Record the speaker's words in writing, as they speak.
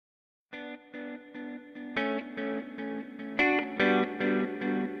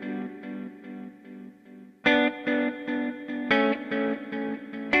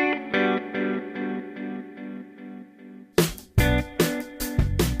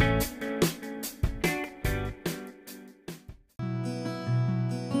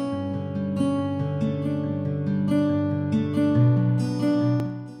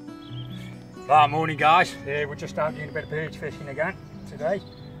Morning guys, we're just out doing a bit of perch fishing again today,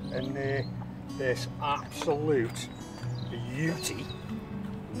 and this absolute beauty,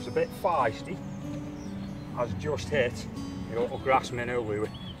 it was a bit feisty, has just hit a little grass minnow lure.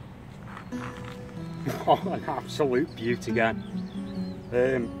 Oh, an absolute beauty again.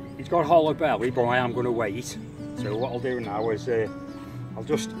 He's got a hollow belly, but I am going to wait. So what I'll do now is I'll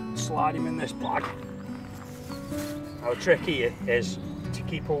just slide him in this bag. Now the trick here is to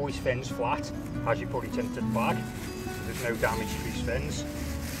keep all his fins flat as you put it into the bag, so there's no damage to his fins.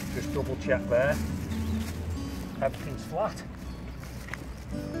 Just double check there, everything's flat.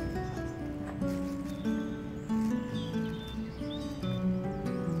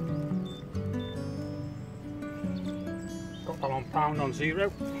 Got that on pound on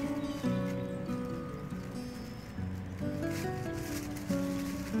zero.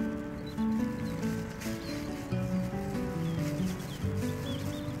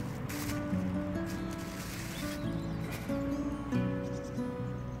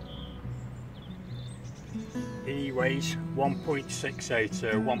 He weighs 1.68,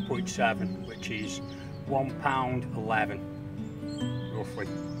 so 1.7, which is £1.11 roughly.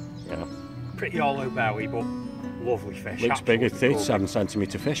 Yeah. Pretty hollow belly, but lovely fish. Looks bigger, 37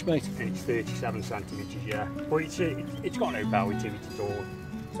 centimetre fish, mate. And it's 37 centimetres, yeah. But it's got no belly to it at all.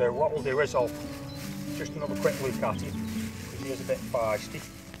 So what we'll do is I'll just another quick look at him, because he is a bit feisty.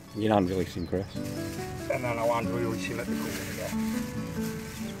 Your hand releasing, Chris. And then I'll hand release him at the corner again.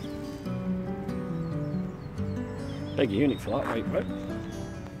 Big unit for that weight, right?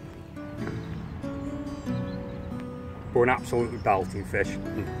 But an absolutely belting fish.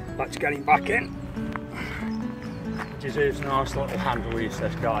 Let's get him back in. Deserves a nice little hand release,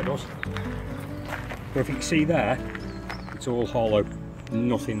 this guy does. But if you can see there, it's all hollow,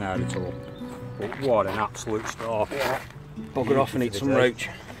 nothing there at all. But what an absolute star. Yeah. Bugger off and eat some roach.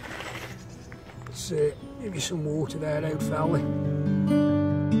 Let's give you some water there, old fella.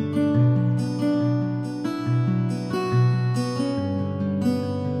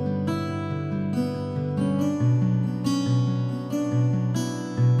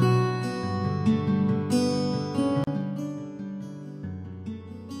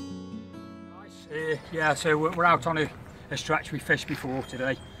 Yeah, so we're out on a stretch we fished before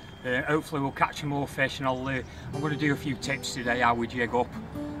today. Hopefully we'll catch some more fish, and I'm going to do a few tips today how we jig up,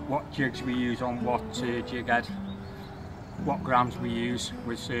 what jigs we use on what jig head, what grams we use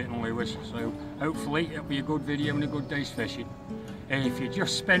with certain lures. So hopefully it'll be a good video and a good day's fishing. If you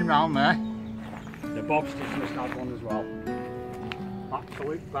just spin round there, the bobster's just had one as well.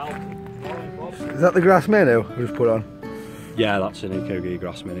 Absolute belting. Is that the grass minnow I just put on? Yeah, that's an Eco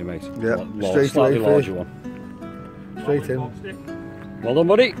grass mini, mate. Yeah, slightly larger one. Straight in. Well done,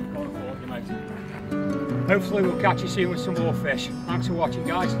 buddy. Hopefully we'll catch you soon with some more fish. Thanks for watching,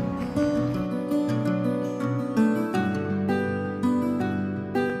 guys.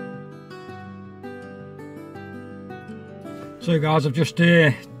 So guys, I've just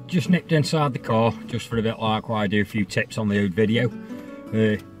nipped inside the car just for a bit like what I do, a few tips on the old video.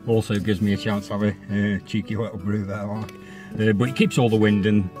 Also gives me a chance to have a cheeky little brew there, like. But it keeps all the wind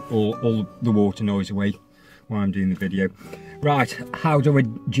and all the water noise away while I'm doing the video. Right, how do I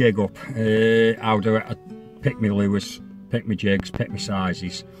jig up? How do I pick my lures, pick my jigs, pick my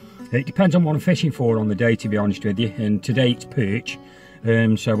sizes? It depends on what I'm fishing for on the day, to be honest with you. And today it's perch.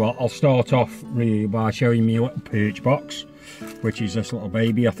 So I'll start off really by showing you a little perch box, which is this little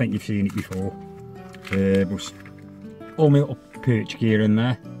baby. I think you've seen it before. All my little perch gear in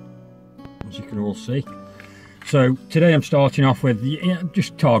there, as you can all see. So today I'm starting off with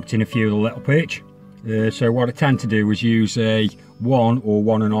just targeting a few of the little perch. So what I tend to do is use a 1 or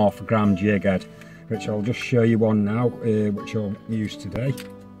 1.5 gram jig head, which I'll just show you one now, which I'll use today,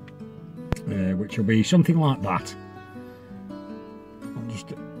 which will be something like that. I'll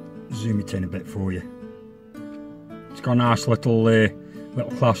just zoom it in a bit for you. It's got a nice little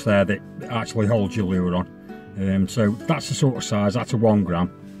clasp there that actually holds your lure on. So that's the sort of size, that's a 1 gram.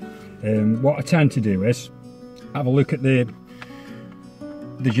 What I tend to do is have a look at the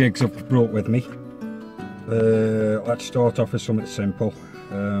jigs I've brought with me. Let's start off with something simple.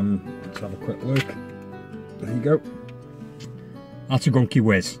 Let's have a quick look. There you go. That's a Gunky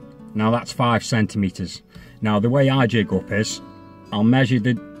Whiz. Now that's 5 centimetres. Now the way I jig up is I'll measure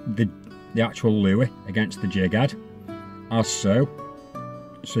the actual lure against the jig head, as so.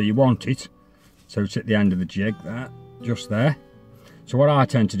 So you want it, so it's at the end of the jig there, just there. So what I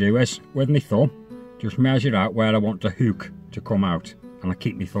tend to do is, with my thumb, just measure out where I want the hook to come out, and I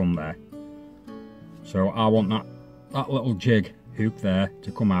keep my thumb there. So I want that little jig hook there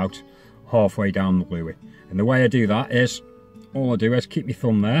to come out halfway down the lure. And the way I do that is, all I do is keep my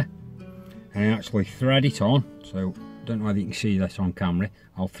thumb there, and I actually thread it on. So I don't know whether you can see this on camera.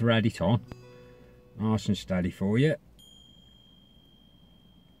 I'll thread it on nice and steady for you.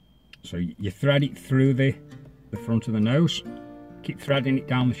 So you thread it through the front of the nose, keep threading it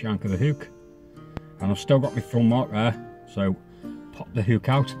down the shank of the hook, and I've still got my thumb mark there, so pop the hook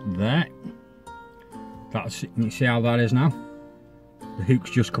out there. That's, you see how that is now? The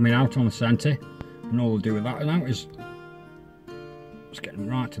hook's just coming out on the centre, and all I'll do with that now is just get them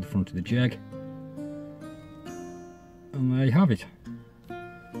right to the front of the jig, and there you have it.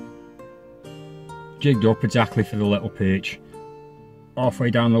 Jigged up exactly for the little perch.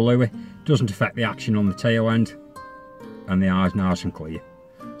 Halfway down the lure, doesn't affect the action on the tail end, and the eye's nice and clear.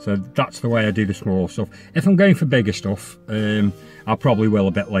 So that's the way I do the small stuff. If I'm going for bigger stuff, I probably will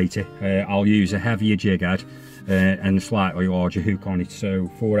a bit later. I'll use a heavier jig head and a slightly larger hook on it. So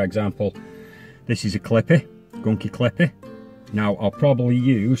for example, this is a clipper, gunky clipper. Now I'll probably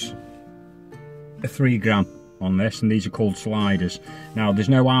use a 3 gram on this, and these are called sliders. Now there's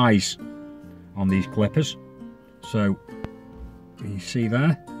no eyes on these clippers, so you see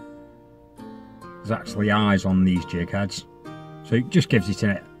there, there's actually eyes on these jig heads, so it just gives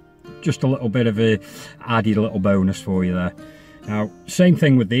it just a little bit of a added little bonus for you there. Now same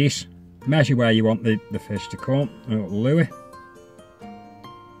thing with these, measure where you want the fish to come, a little lure,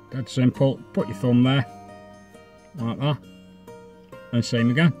 dead simple, put your thumb there like that, and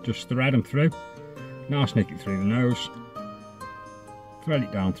same again, just thread them through, now sneak it through the nose, thread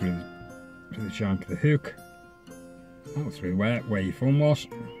it down through the shank of the hook, out through where your thumb was,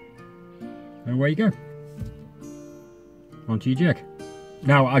 and away you go, onto your jig.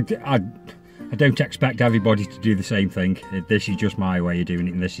 Now I don't expect everybody to do the same thing. This is just my way of doing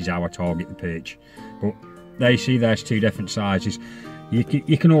it, and this is how I target the perch. But there you see, there's 2 different sizes. You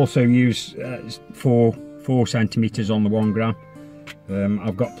can also use 4 centimeters on the 1 gram.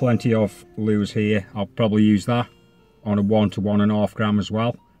 I've got plenty of lures here. I'll probably use that on a 1 to 1.5 gram as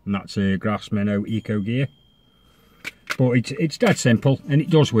well, and that's a Grass Minnow Eco Gear. But it's dead simple, and it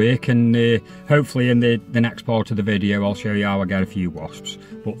does work, and hopefully in the next part of the video I'll show you how I get a few wasps.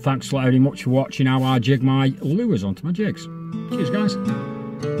 But thanks very much for watching how I jig my lures onto my jigs. Cheers guys.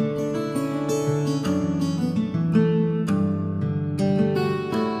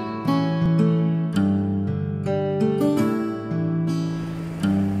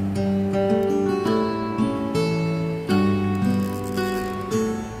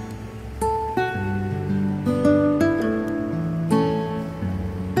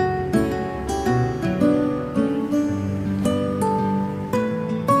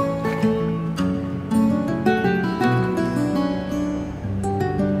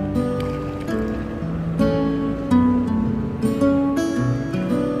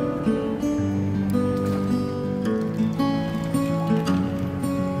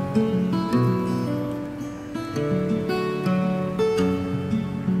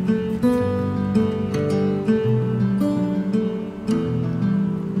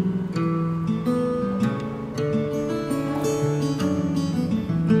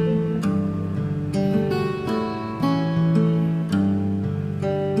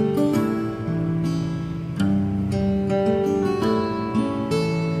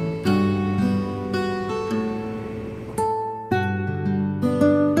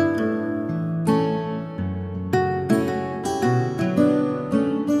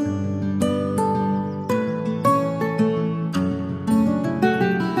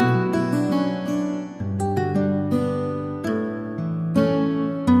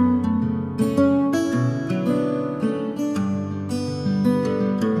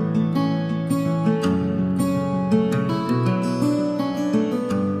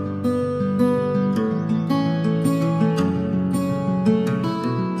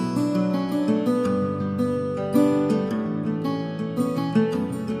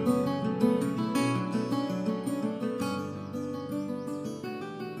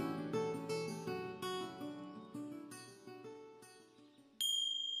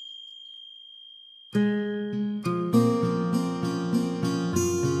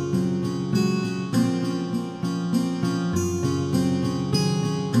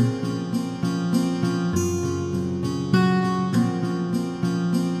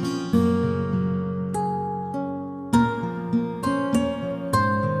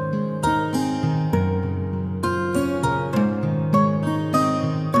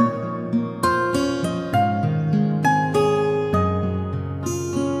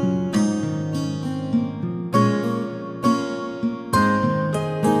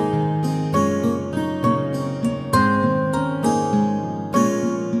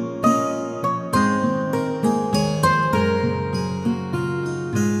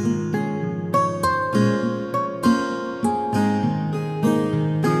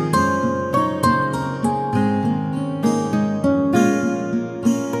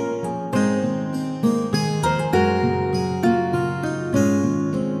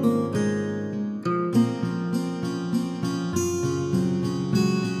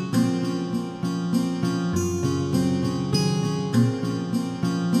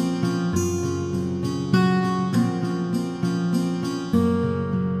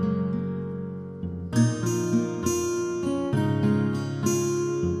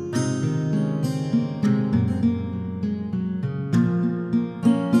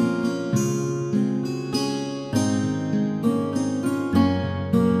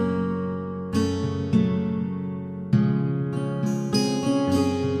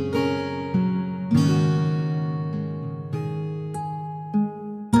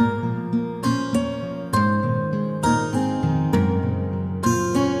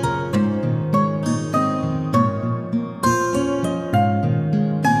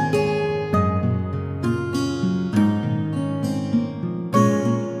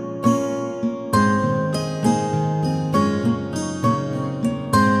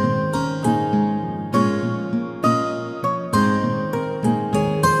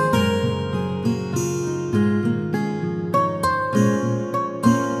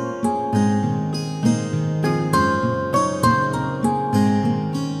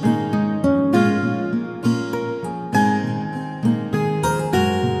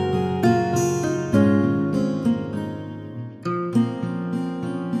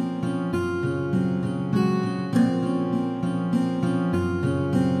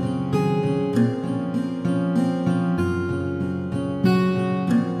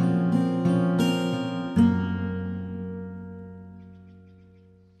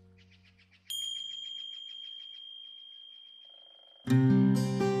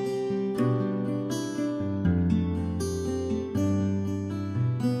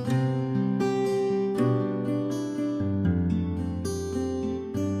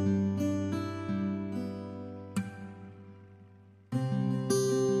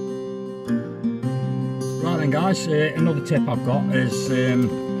 then guys, another tip I've got is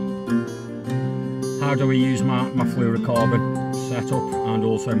how do I use my fluorocarbon setup and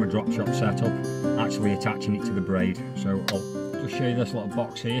also my drop shot setup, actually attaching it to the braid. So I'll just show you this little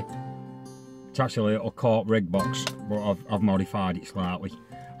box here. It's actually a little cork rig box, but I've modified it slightly.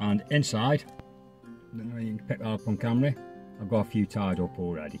 And inside, I don't know if you can pick that up on camera, I've got a few tied up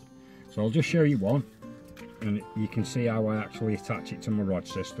already. So I'll just show you one, and you can see how I actually attach it to my rod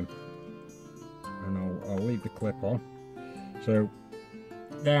system. And I'll leave the clip on. So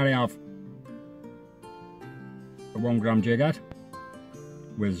there I have a 1 gram jig head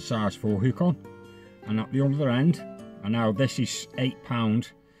with a size 4 hook on, and at the other end, and now this is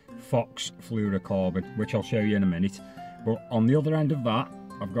 £8 Fox fluorocarbon, which I'll show you in a minute, but on the other end of that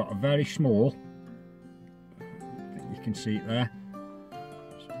I've got a very small, I think you can see it there,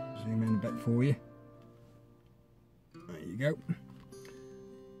 zoom in a bit for you, there you go.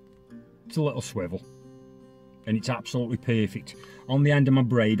 It's a little swivel and it's absolutely perfect on the end of my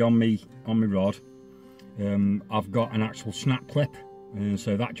braid on my rod. I've got an actual snap clip, and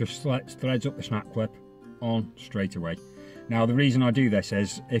so that just threads up the snap clip on straight away. Now the reason I do this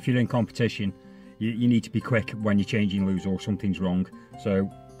is if you're in competition, you need to be quick when you're changing lures or something's wrong. So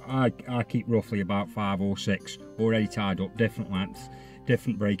I keep roughly about 5 or 6 already tied up, different lengths,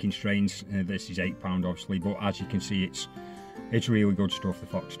 different breaking strains. This is £8 obviously, but as you can see it's really good stuff, the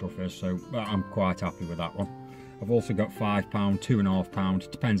Fox stuff is, so I'm quite happy with that one. I've also got £5,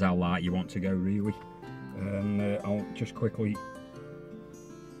 £2.5, depends how light you want to go really. And I'll just quickly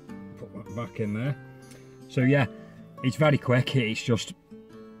put that back in there. So yeah, it's very quick, it's just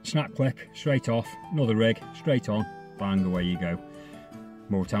snap clip, straight off, another rig, straight on, bang, away you go.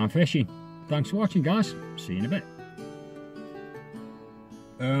 More time fishing. Thanks for watching guys, see you in a bit.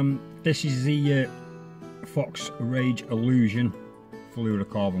 This is the Fox Rage Illusion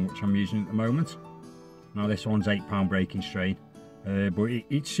fluorocarbon which I'm using at the moment. Now this one's £8 breaking strain, but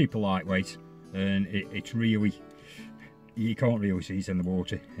it's super lightweight, and it's really, you can't really see it in the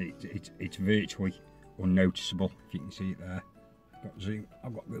water. It's virtually unnoticeable, if you can see it there.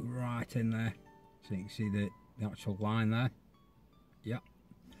 I've got to go right in there so you can see the actual line there. Yeah.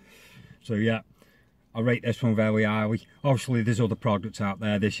 So yeah, I rate this one very highly. Obviously there's other products out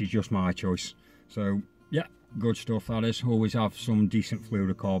there, this is just my choice. So yeah, good stuff that is. Always have some decent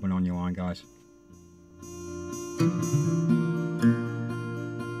fluorocarbon on your line guys.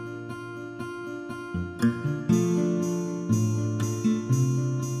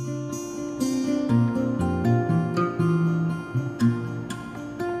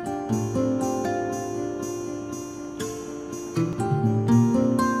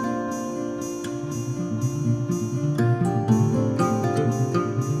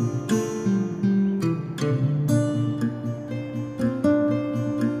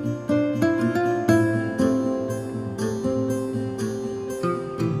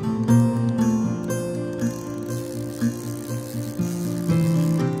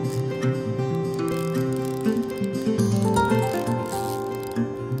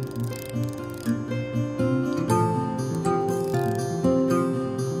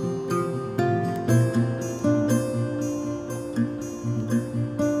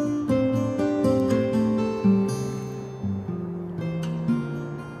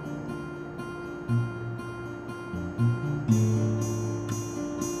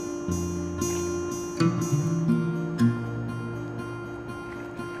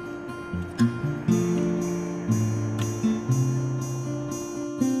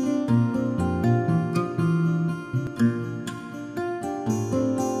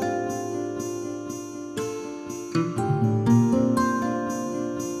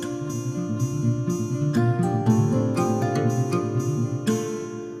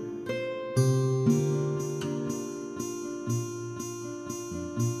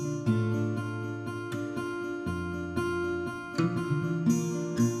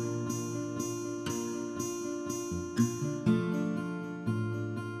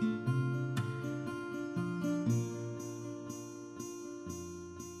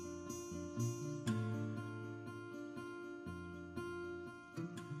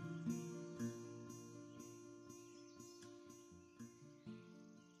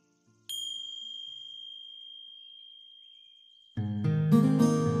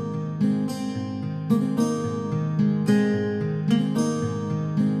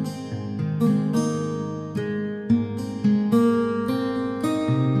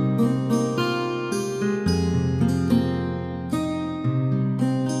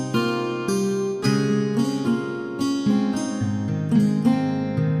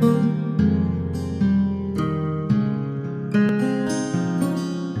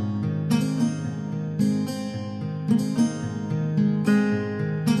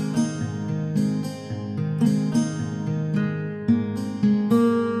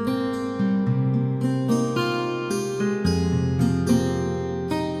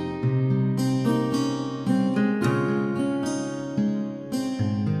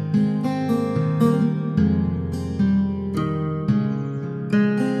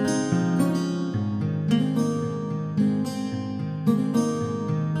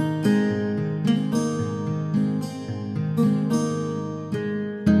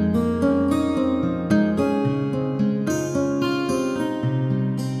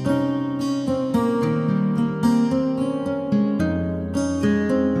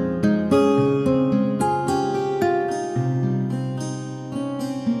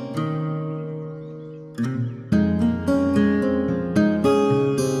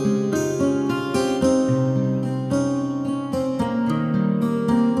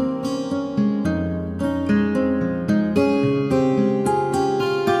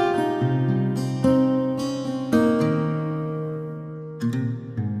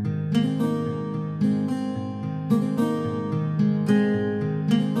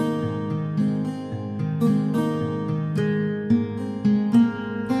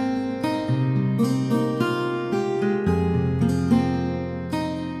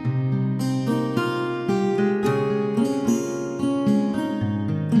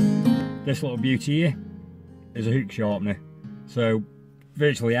 this little beauty here is a hook sharpener. So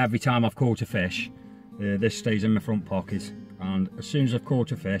virtually every time I've caught a fish, this stays in my front pocket, and as soon as I've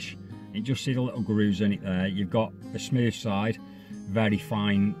caught a fish, you just see the little grooves in it there. You've got a smooth side, very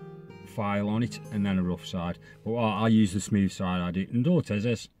fine file on it, and then a rough side. But I use the smooth side, I do. And all it is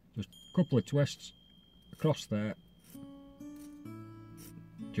just a couple of twists across there.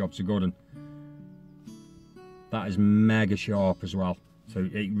 Job's a good one. That is mega sharp as well, so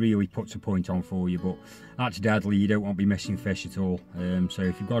it really puts a point on for you. But that's deadly, you don't want to be missing fish at all. So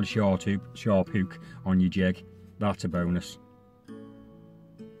if you've got a sharp hook on your jig, that's a bonus.